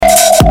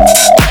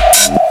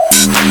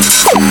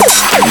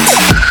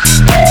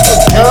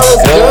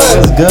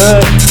What's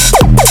good?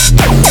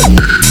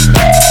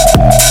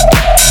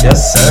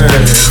 Yes, sir.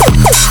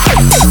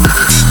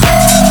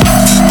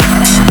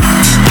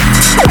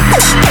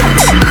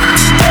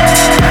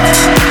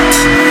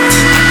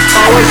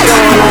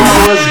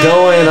 What's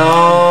going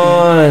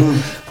on?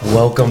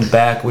 Welcome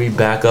back. We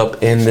back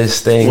up in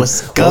this thing.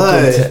 What's good?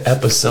 Welcome to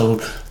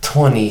episode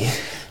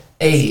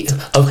 28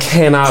 of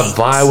Can I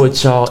Vibe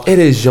with y'all? It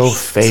is your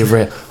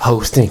favorite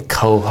host and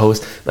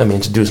co-host. Let me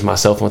introduce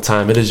myself one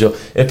time. If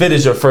it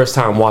is your first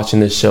time watching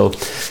this show,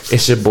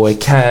 it's your boy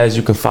Kaz.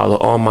 You can follow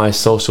all my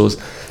socials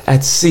at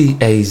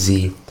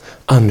CAZ_0.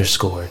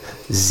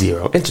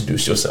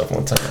 Introduce yourself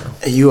one time.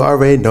 You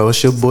already know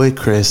it's your boy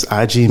Chris,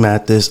 IG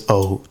Mathis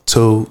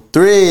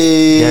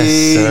 023.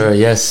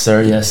 Yes,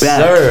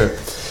 sir.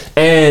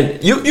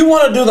 And you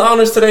want to do the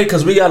honors today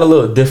because we got a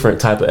little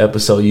different type of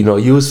episode. You know,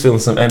 you was feeling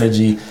some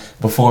energy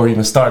before we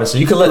even started, so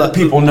you can let the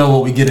people know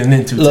what we're getting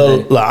into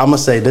today. Look, I'm gonna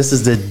say this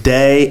is the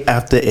day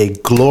after a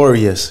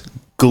glorious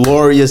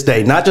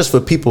day, not just for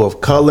people of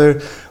color,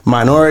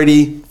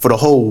 minority, for the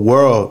whole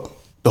world.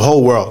 The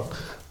whole world.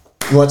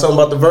 You want to talk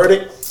about the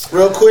verdict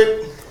real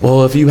quick?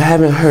 Well, if you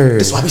haven't heard,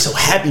 That's why we so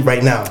happy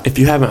right now. if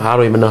you haven't, I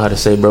don't even know how to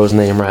say bro's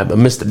name right, but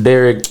Mr.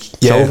 Derek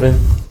Chauvin,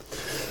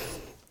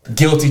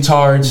 guilty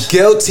charge,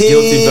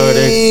 guilty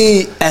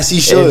verdict, as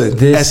he should.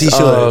 This, as he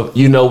should.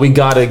 You know, we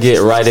gotta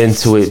get right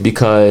into it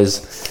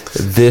because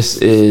this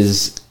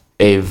is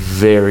a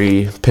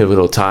very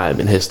pivotal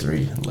time in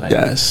history. Like,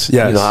 Yes. You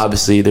know,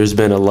 obviously, there's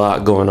been a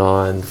lot going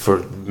on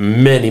for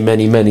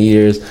many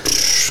years,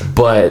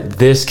 but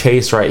this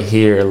case right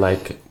here,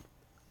 like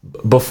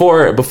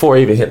before it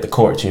even hit the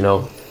courts, you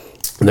know,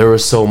 there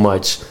was so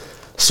much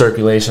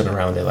circulation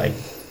around it. Like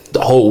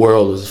the whole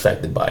world was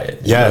affected by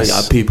it. Yes. You know, you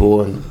got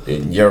people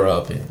in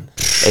Europe and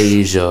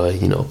Asia,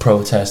 you know,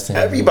 protesting.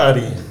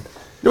 Everybody.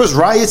 There was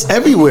riots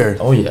everywhere.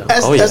 Oh, yeah.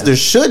 As there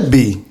should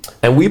be.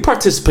 And we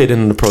participated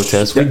in the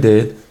protest. We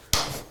did.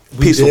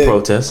 Peaceful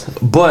protest.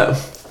 But,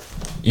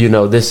 you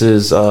know, this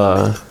is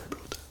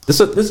this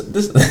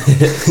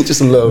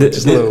Just a little bit.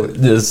 Just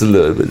a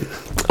little bit.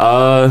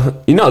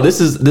 You know,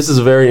 this is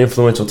a very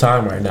influential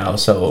time right now,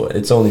 so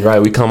it's only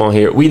right we come on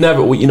here. We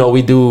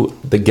do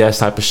the guest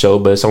type of show,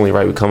 but it's only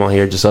right we come on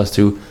here, just us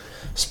to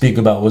speak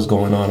about what's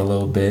going on a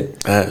little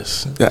bit.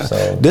 Yes. Yeah.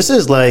 So, This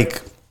is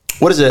like,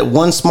 what is it?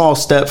 One small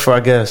step for, I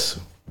guess,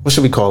 what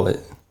should we call it?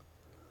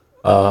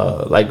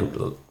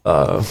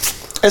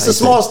 It's a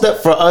small step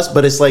for us,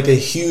 but it's like a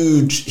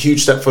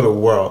huge step for the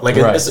world. Like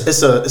Right. it's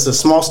a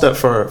small step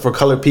for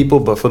colored people,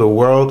 but for the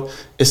world,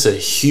 it's a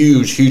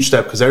huge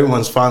step because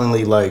everyone's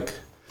finally like,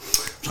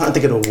 I'm trying to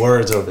think of the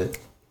words of it.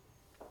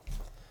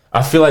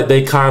 I feel like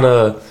they're kind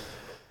of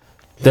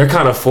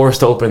forced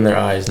to open their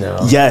eyes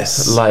now.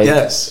 Yes. Like,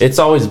 yes. it's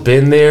always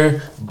been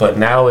there, but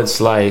now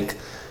it's like,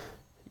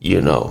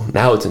 you know,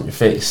 now it's in your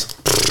face.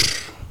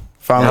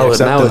 Finally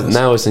acceptance.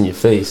 Now it's in your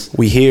face.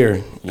 We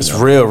here. It's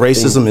know, real.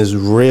 Racism is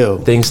real.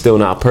 Things still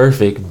not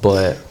perfect,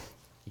 but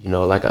you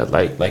know,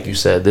 like you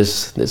said,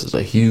 this is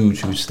a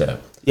huge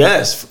step.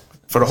 Yes,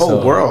 for the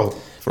whole world.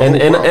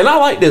 And I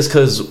like this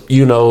because,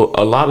 you know,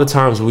 a lot of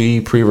times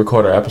we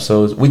pre-record our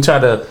episodes. We try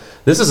to.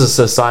 This is a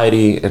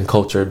society and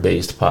culture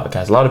based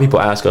podcast. A lot of people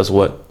ask us,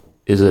 what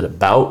is it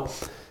about?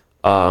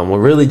 We're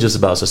really just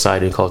about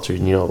society and culture.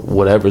 You know,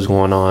 whatever's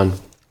going on.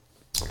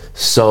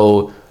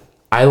 So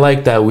I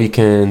like that we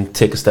can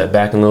take a step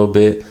back a little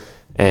bit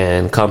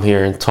and come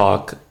here and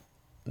talk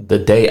the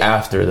day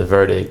after the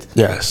verdict.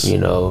 Yes. You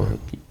know,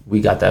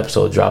 we got the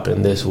episode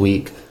dropping this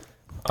week.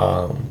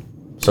 So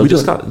we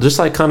just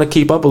kind of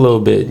keep up a little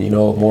bit, you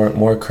know,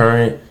 more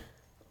current.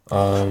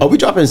 Are we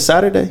dropping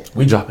Saturday?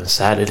 We dropping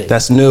Saturday.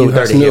 That's new. You heard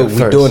That's it here new. We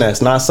first. doing that.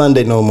 It's not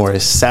Sunday no more.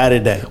 It's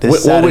Saturday.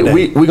 Saturday.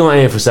 We gonna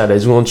aim for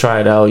Saturdays. We're gonna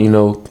try it out. You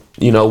know,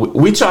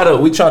 we try to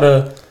do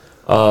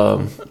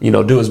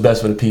what's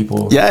best for the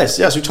people. Yes.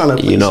 We're trying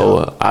to. You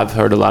know, I've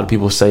heard a lot of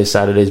people say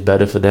Saturday's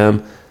better for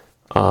them.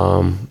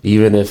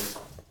 Even if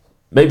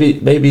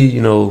maybe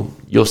you know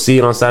you'll see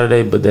it on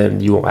Saturday, but then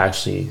you won't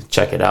actually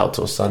check it out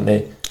till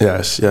Sunday.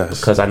 Yes.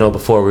 Because I know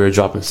before we were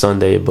dropping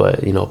Sunday,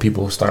 but you know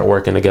people start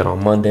working again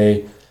on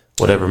Monday,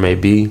 whatever it may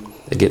be.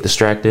 They get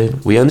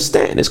distracted. We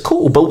understand. It's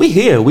cool, but we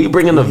here. We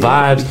bringing the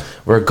vibes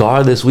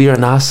regardless. We are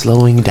not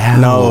slowing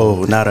down.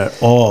 No, not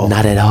at all.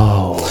 Not at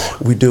all.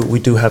 We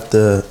do have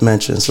to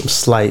mention some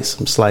slight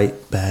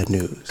bad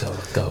news.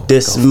 Go.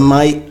 This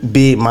might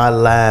be my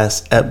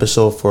last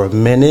episode for a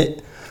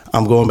minute.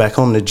 I'm going back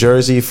home to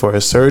Jersey for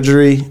a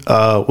surgery.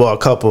 A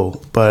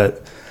couple,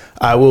 but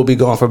I will be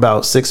gone for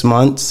about 6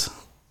 months,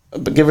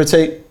 but give or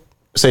take,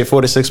 say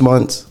 4 to 6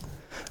 months.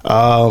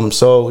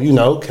 So you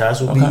know,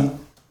 Cass will be handling it.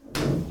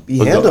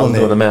 I was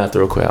doing the math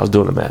real quick.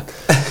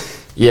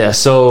 Yeah,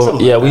 so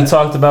we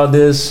talked about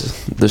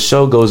this. The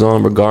show goes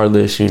on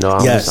regardless. You know,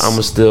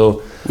 I'm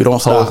still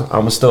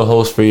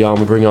host for y'all. I'm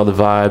gonna bring y'all the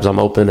vibes. I'm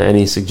open to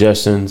any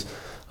suggestions,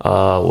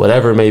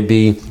 whatever it may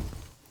be.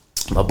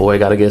 My boy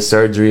got to get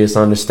surgery. It's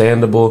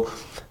understandable.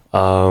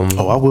 I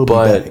will be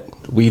back.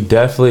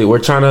 We're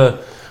trying to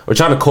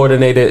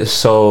coordinate it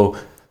so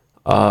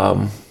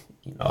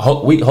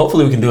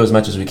hopefully we can do as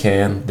much as we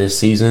can this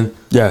season.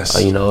 Yes.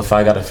 If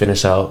I got to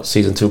finish out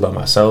season 2 by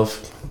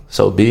myself,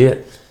 so be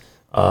it.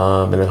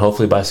 And then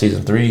hopefully by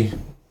season 3,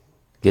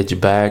 get you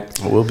back.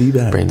 We'll be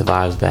back. Bring the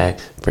vibes back.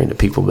 Bring the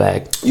people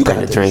back. You bring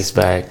got the this. drinks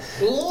back.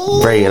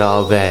 Bring it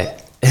all back.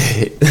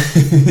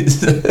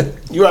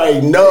 You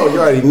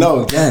already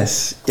know.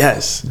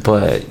 Yes.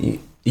 But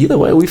either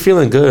way, we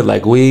feeling good.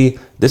 Like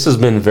this has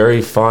been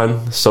very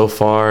fun so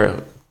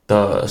far.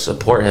 The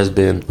support has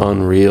been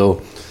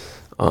unreal.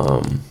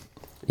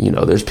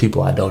 There's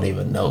people I don't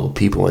even know,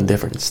 people in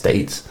different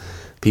states,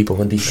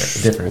 people in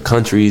different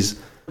countries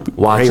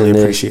watching Really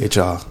this. appreciate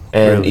y'all.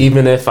 And Really.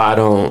 even if I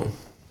don't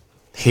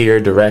hear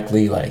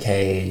directly, like,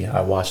 hey,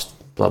 I watched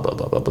blah, blah,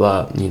 blah, blah,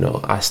 blah,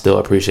 I still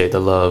appreciate the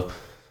love.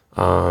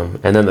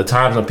 And then the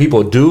times when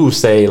people do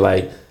say,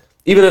 like,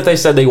 even if they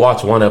said they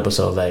watched one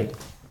episode, like,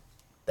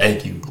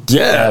 thank you.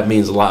 Yeah. That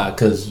means a lot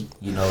because,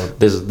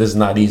 this is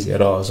not easy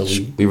at all. So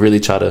we really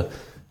try to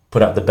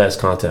put out the best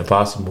content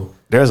possible.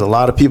 There's a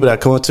lot of people that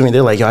come up to me.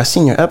 They're like, yo, I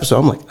seen your episode.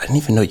 I'm like, I didn't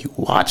even know you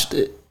watched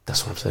it.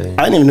 That's what I'm saying.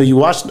 I didn't even know you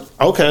watched it.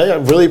 Okay, I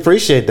really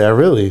appreciate that.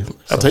 Really.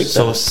 I'll take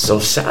that. So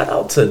shout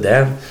out to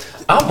them.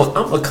 I'm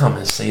gonna come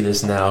and say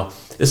this now.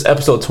 This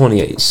episode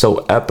 28.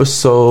 So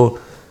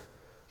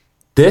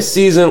this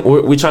season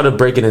we try to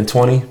break it in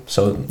 20.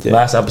 So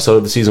last episode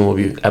of the season will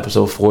be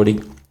episode 40.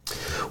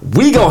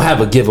 We gonna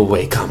have a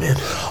giveaway coming.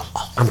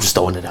 I'm just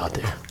throwing it out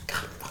there.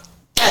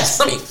 Yes.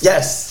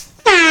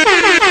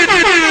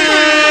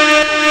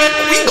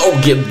 We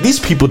gonna give these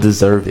people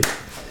deserve it.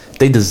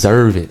 They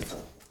deserve it.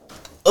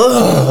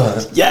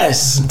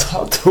 Yes.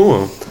 Talk to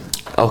them.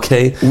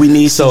 Okay. We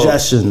need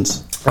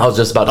suggestions. I was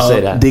just about to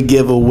say that. The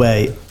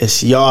giveaway.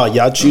 It's y'all.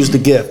 Y'all choose the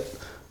gift.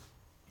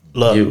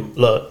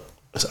 Look.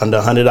 It's under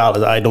 $100.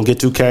 All right, don't get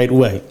too carried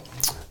away.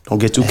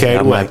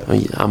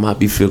 I might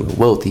be feeling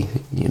wealthy,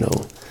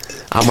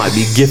 I might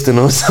be gifting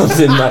on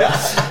something. All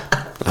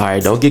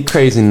right, don't get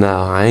crazy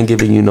now. I ain't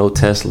giving you no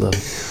Tesla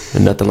or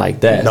nothing like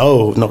that.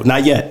 No,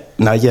 not yet.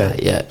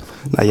 Yeah.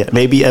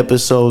 Maybe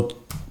episode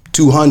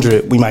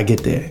 200, we might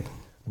get there.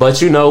 But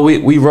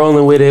we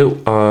rolling with it.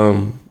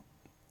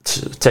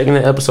 Taking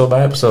it episode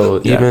by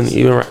episode. Yes.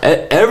 Even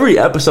every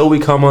episode we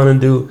come on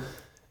and do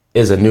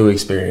is a new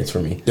experience for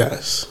me.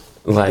 Yes.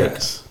 Like,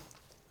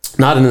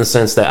 not in the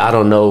sense that I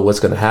don't know what's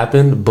gonna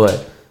happen,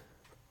 but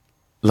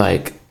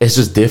like it's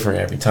just different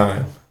every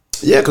time.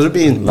 Yeah, because we're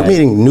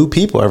meeting new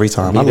people every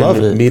time. I love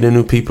it. Meeting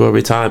new people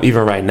every time.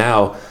 Even right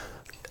now,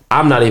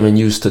 I'm not even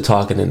used to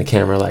talking in the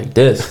camera like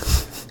this.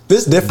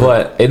 This is different.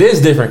 But it is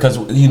different because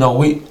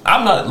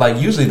I'm not like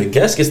usually the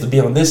guest gets to be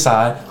on this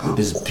side with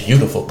this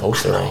beautiful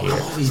poster right here.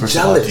 He's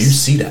jealous. Do you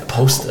see that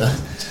poster?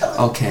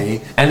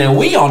 Okay, and then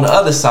we on the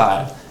other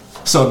side.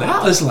 So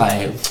now it's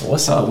like,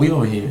 what's up? We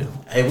over here.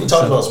 Hey, we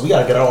talked about this. We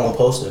gotta get our own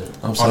poster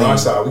I'm on saying. our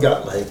side. We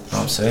got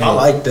I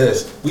like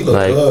this. We look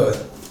good.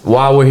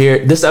 While we're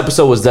here, this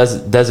episode was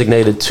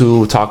designated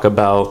to talk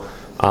about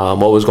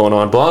what was going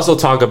on, but also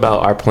talk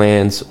about our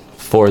plans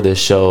for this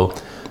show.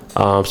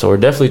 So we're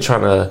definitely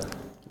trying to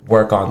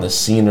work on the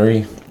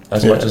scenery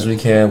as much as we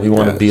can. We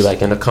want to be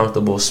like in a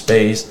comfortable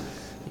space.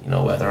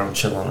 Whether I'm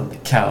chilling on the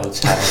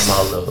couch, having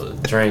my little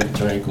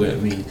drink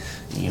with me,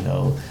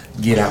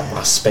 get out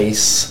my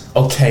space.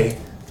 Okay.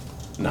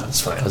 No,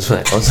 it's fine.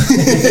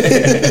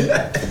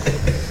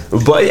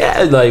 But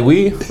yeah, like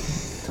we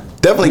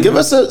definitely give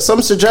us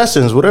some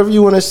suggestions, whatever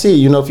you want to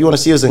see. If you want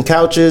to see us in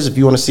couches, if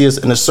you want to see us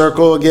in a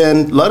circle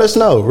again, let us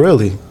know.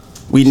 Really,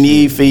 we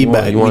need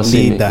feedback. You want to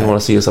see that. You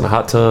want to see us in a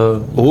hot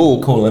tub,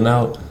 cooling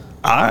out.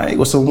 All right,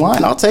 with some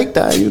wine, I'll take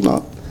that.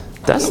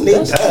 That's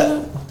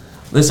that.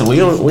 Listen, we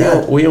don't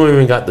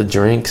even got the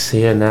drinks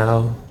here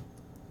now.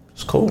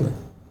 It's cooling.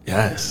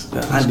 Yes,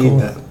 I need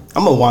that.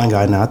 I'm a wine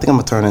guy now. I think I'm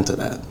gonna turn into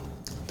that. I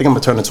think I'm gonna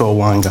turn into a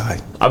wine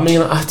guy. I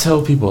mean, I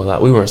tell people a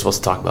lot. We weren't supposed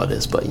to talk about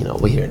this, but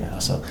we're here now.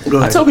 So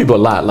I tell people a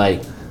lot.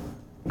 Like,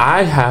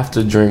 I have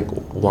to drink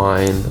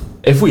wine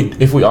if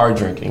we are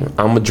drinking.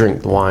 I'm gonna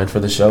drink wine for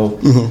the show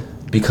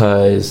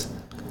because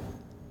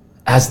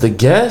as the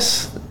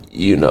guest,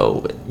 you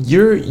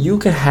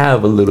can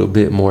have a little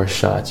bit more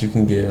shots. You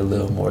can get a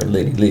little more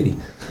litty.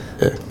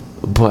 Yeah.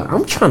 But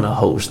I'm trying to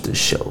host the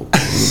show.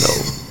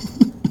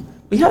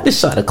 We got this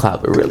shot of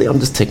clout, but really, I'm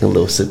just taking a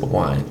little sip of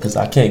wine because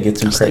I can't get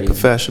too crazy. Stay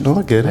professional.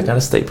 I get it. I gotta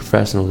stay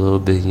professional a little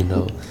bit,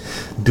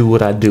 do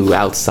what I do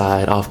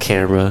outside, off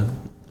camera.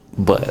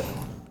 But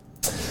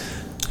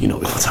we're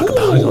gonna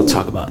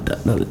talk about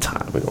that another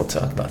time.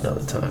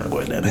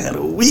 Boy, that had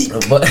a week.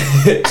 But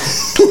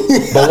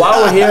but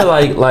while we're here,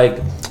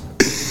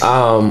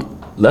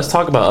 let's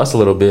talk about us a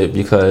little bit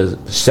because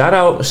shout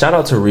out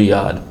to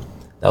Riyadh.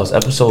 That was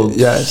episode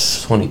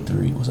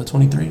 23. Was that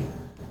 23?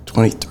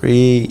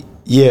 23.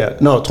 Yeah,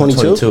 no,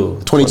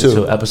 22.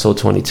 22. Episode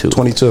 22.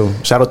 22.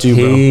 Shout out to you,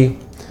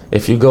 bro.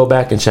 If you go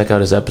back and check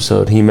out his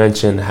episode, he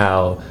mentioned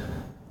how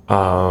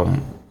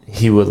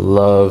he would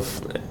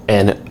love,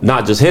 and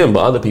not just him, but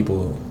other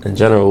people in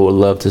general would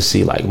love to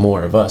see like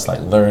more of us, like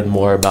learn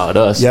more about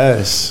us.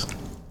 Yes.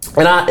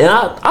 And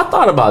I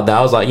thought about that.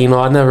 I was like,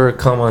 I never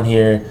come on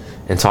here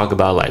and talk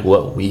about like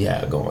what we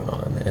have going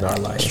on in our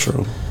life. That's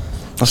true.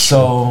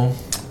 So,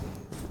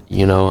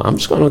 you know, I'm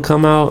just gonna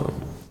come out.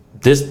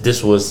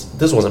 This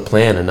wasn't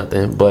planned or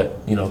nothing, but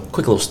you know,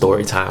 quick little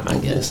story time, I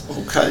guess.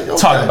 Okay.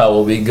 Talk about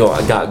what we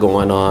got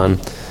going on.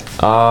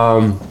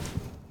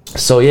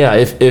 So yeah,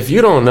 if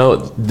you don't know,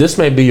 this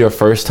may be your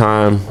first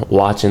time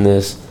watching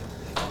this.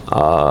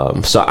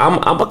 So I'm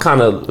gonna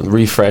kind of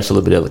refresh a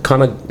little bit,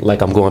 kind of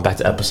like I'm going back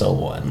to episode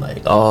 1,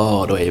 like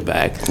all the way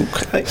back.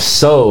 Okay.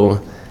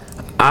 So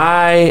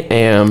I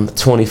am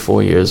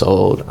 24 years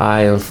old.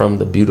 I am from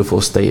the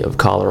beautiful state of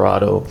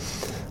Colorado.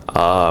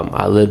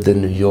 I lived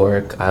in New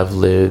York. I've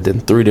lived in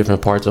 3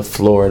 different parts of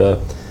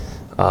Florida.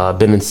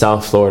 Been in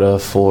South Florida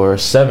for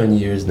 7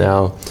 years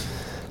now.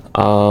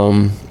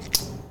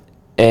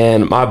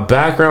 And my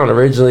background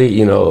originally,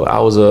 you know, I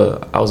was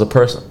a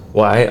person.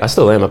 Well, I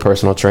still am a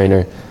personal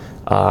trainer.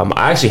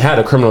 I actually had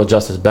a criminal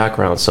justice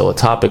background, so a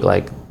topic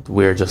like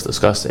we're just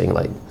discussing,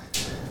 like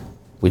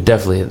we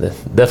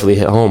definitely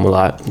hit home a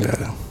lot.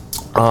 Yeah.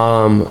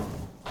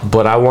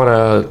 But I want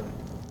to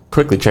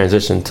quickly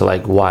transition to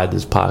like why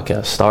this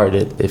podcast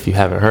started. If you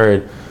haven't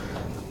heard,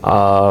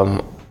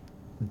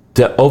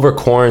 over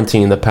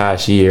quarantine the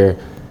past year,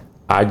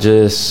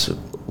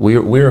 we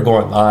were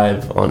going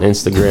live on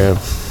Instagram,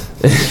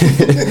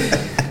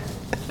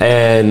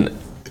 and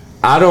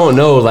I don't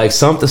know, like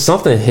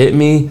something hit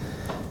me,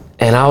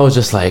 and I was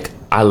just like,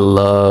 I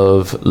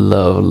love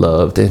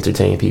to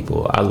entertain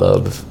people. I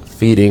love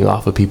feeding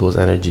off of people's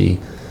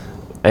energy,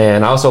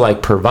 and I also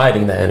like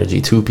providing that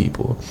energy to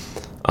people.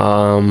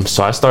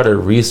 So I started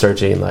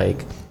researching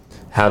like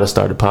how to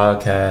start a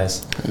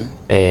podcast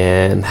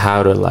and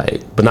how to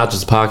like, but not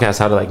just a podcast,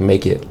 how to like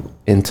make it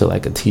into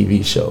like a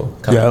TV show.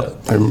 Yeah,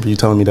 I remember you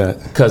telling me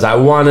that. Because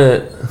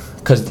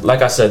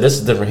like I said, this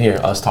is different here,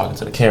 us talking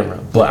to the camera,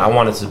 but I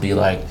want it to be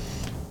like,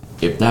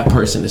 if that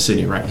person is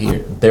sitting right here,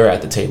 they're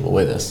at the table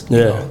with us. Yeah.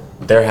 You know,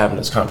 they're having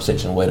this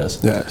conversation with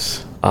us.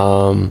 Yes.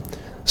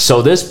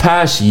 So this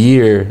past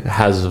year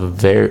has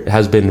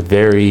been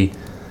very,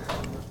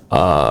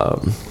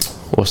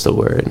 what's the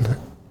word?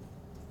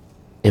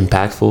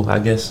 Impactful, I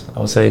guess I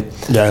would say.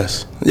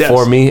 Yes.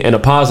 For me in a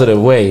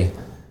positive way.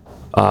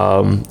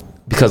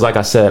 Because like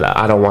I said,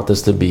 I don't want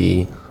this to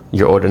be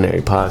your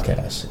ordinary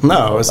podcast.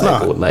 No, it's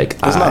not. Like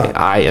it's not.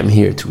 I am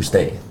here to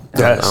stay.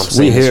 Yes, I'm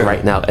saying this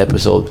right now,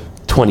 episode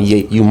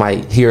 28. You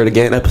might hear it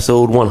again,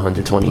 episode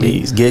 128.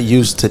 Please get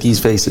used to these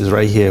faces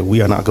right here.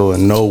 We are not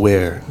going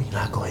nowhere. You're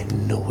not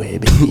going nowhere,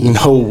 baby.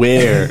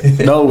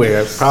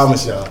 Nowhere. I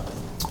promise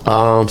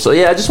y'all. So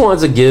yeah, I just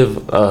wanted to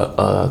give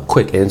a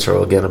quick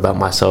intro again about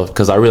myself,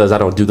 because I realized I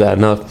don't do that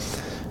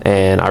enough,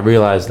 and I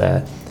realized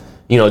that,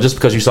 you know, just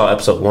because you saw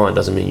episode 1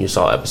 doesn't mean you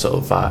saw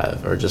episode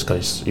 5, or just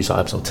because you saw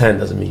episode 10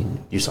 doesn't mean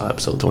you saw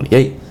episode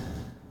 28.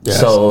 Yes,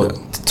 so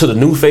to the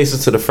new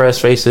faces, to the fresh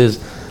faces,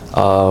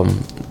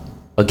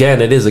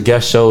 again, it is a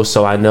guest show,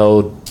 so I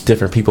know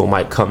different people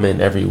might come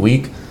in every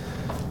week.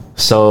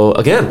 So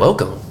again,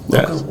 welcome. We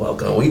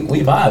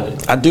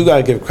vibing. I do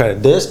gotta give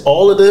credit.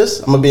 All of this,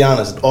 I'm gonna be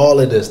honest,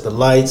 the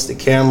lights, the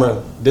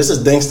camera, this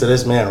is thanks to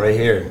this man right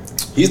here.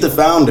 He's the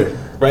founder.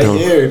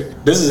 Here.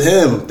 This is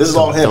him. This is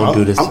all him. Don't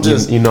do this. I'm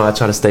just, you know, I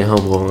try to stay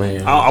humble,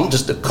 man. I'm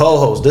just the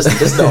co-host. This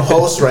is the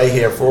host right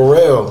here, for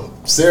real.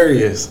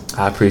 Serious.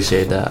 I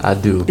appreciate that. I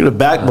do. You're the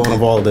backbone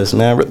of all of this,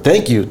 man.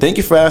 Thank you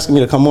for asking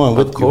me to come on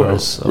with you.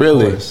 Of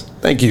really. Course.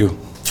 Thank you.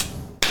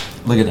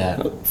 Look at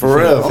that. For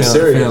real. I'm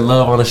serious. Feeling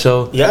love on the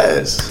show.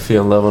 Yes.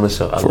 Feeling love on the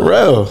show. For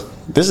real.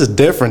 This is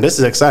different. This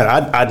is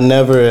exciting. I'd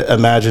never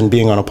imagined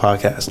being on a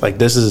podcast. Like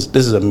this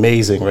is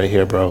amazing right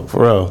here, bro.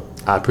 For real.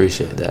 I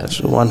appreciate that. It's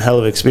one hell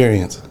of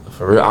experience.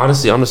 For real.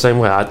 Honestly, I'm the same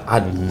way. I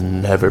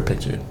never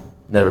pictured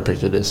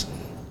this.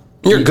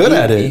 You're good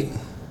at it.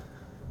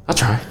 I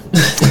try.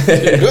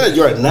 You're good.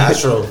 You're a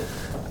natural.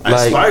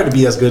 I aspire to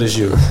be as good as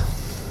you.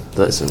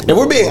 Listen. If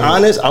we're being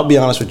honest, I'll be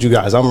honest with you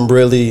guys. I'm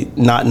really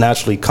not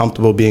naturally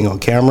comfortable being on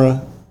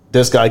camera.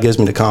 This guy gives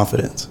me the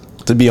confidence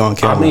to be on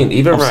camera. I mean,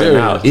 even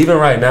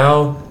right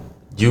now,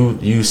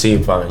 you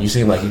seem fine. You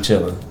seem like you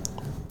chilling.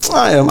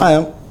 I am.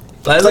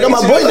 Like, I got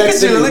my boy next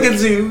to me. Look at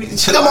you.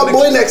 I got my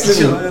boy next to me.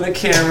 Chilling in the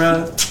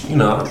camera. You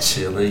know, I'm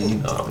chilling. You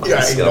know, I'm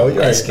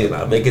right. skin.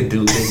 I make it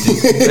do.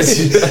 This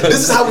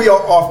is how we are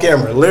off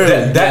camera.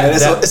 Literally,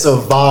 it's a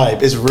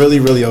vibe. It's really,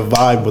 really a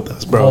vibe with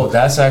us, bro. Well,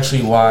 that's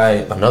actually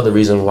another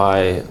reason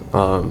why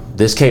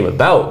this came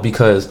about,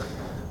 because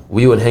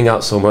we would hang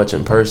out so much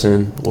in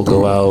person. We'll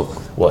go out,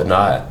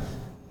 whatnot,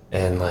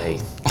 and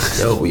like,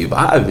 yo, we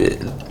vibe it.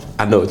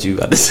 I know what you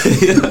got to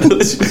say.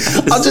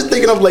 I'm just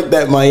thinking of like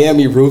that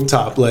Miami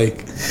rooftop.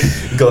 Like,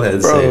 go ahead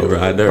and say it, bro.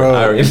 I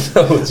already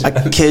know what you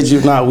I kid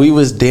you not. We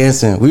was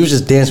dancing. We was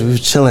just dancing. We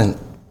was chilling.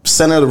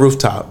 Center of the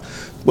rooftop.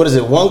 What is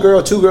it? 1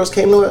 girl, 2 girls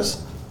came to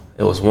us?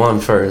 It was one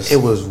first. It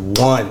was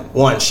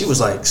one. She was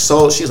like,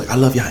 I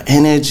love your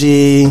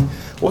energy.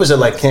 What was it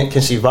like? Can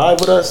she vibe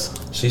with us?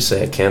 She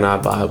said, can I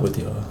vibe with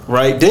you?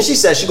 Right. Then she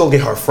said she gonna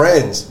get her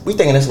friends. We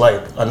thinking it's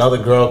like another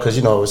girl, because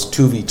you know it's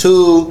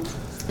 2v2.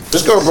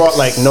 This girl brought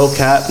like no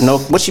cap,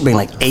 what she bring,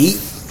 like 8?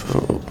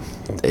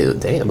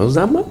 Damn, it was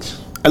that much?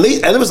 At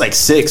least, and it was like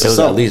 6 or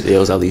something. It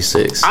was at least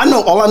 6.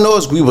 All I know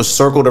is we were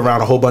circled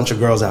around a whole bunch of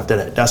girls after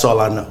that. That's all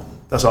I know.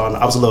 I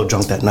was a little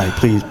drunk that night.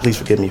 Please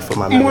forgive me for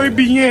my memory. Muy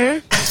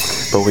bien.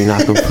 But we're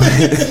not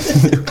complaining.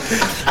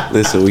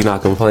 Listen, we're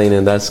not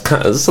complaining. That's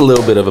a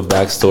little bit of a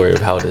backstory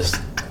of how it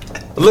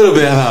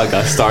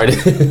got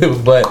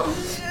started. But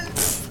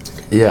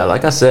yeah,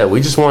 like I said, we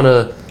just want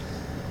to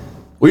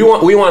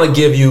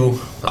give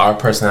you our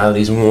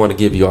personalities. We want to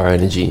give you our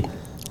energy.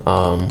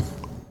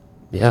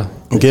 Yeah.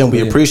 Again,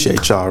 we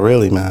appreciate y'all,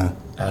 really, man.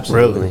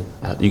 Absolutely.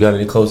 Really. You got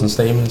any closing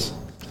statements?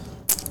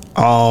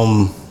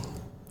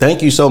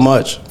 Thank you so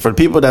much for the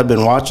people that have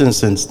been watching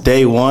since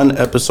day 1,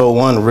 episode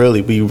 1.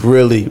 Really, we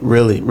really,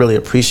 really, really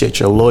appreciate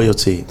your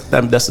loyalty.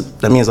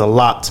 That means a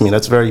lot to me.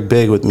 That's very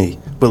big with me,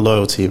 with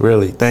loyalty.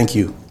 Really, thank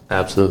you.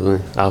 Absolutely.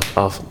 I'll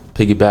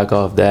piggyback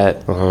off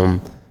that. I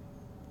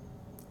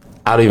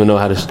don't even know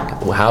how to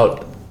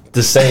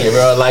say it,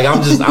 bro. Like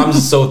I'm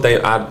just so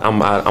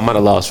I'm at a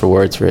loss for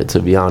words for it,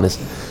 to be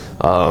honest.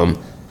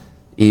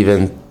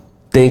 Even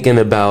thinking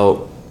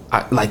about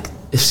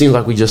it seems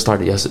like we just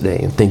started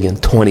yesterday and thinking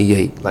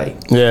 28,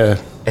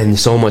 and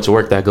so much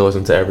work that goes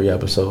into every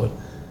episode,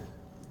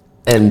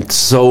 and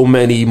so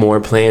many more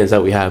plans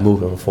that we have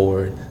moving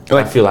forward.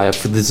 I feel like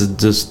this is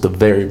just the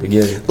very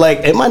beginning.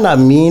 Like, it might not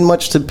mean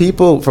much to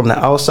people from the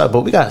outside,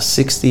 but we got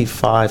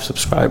 65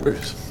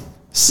 subscribers.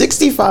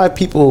 65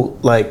 people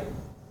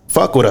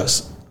fuck with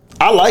us.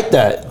 I like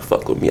that.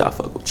 Fuck with me, I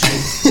fuck with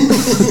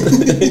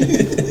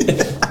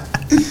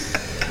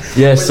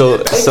you. Yeah,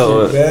 so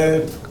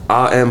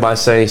I'll end by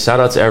saying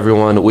shout out to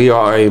everyone. We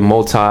are a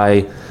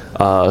multi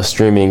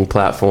streaming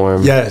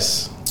platform.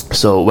 Yes.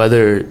 So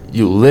whether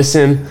you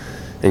listen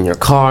in your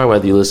car,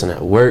 whether you listen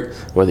at work,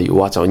 whether you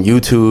watch on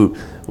YouTube,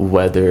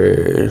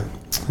 whether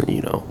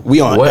we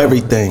on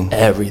everything.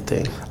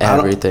 Everything. I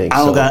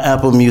don't got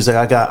Apple Music.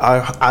 I got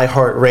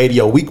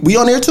iHeartRadio. We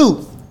on there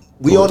too.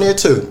 On there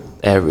too.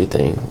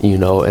 Everything,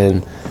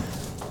 and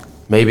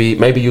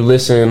maybe you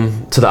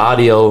listen to the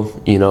audio,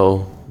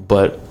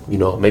 but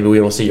maybe we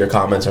don't see your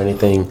comments or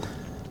anything.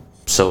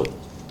 So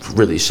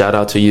really, shout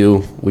out to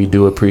you. We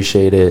do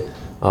appreciate it.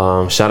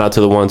 Shout out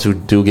to the ones who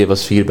do give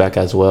us feedback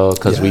as well,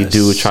 because we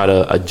do try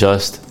to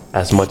adjust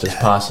as much as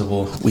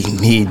possible. We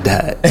need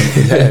that.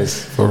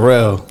 Yes, for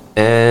real.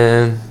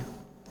 And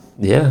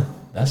yeah,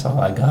 that's all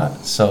I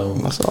got. So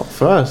that's all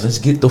for us. Let's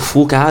get the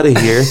fuck out of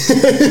here.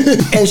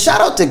 And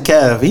shout out to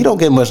Kev. He don't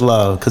get much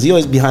love because he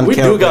always behind the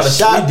camera.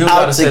 Shout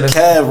out to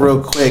Kev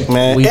real quick,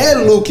 man.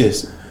 And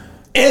Lucas.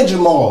 And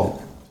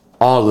Jamal.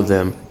 All of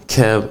them.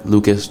 Kev,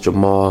 Lucas,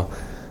 Jamal.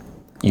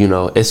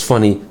 It's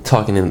funny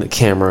talking in the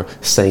camera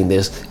saying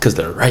this because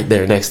they're right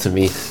there next to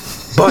me.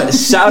 But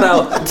shout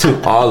out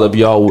to all of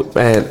y'all,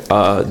 man.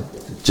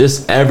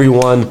 Just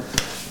everyone.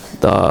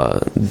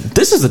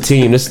 This is a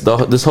team.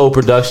 This whole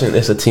production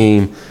is a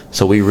team.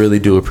 So we really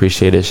do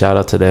appreciate it. Shout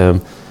out to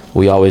them.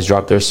 We always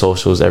drop their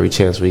socials every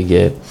chance we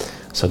get.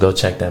 So go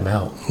check them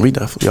out. We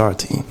definitely are a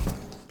team.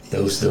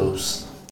 Those.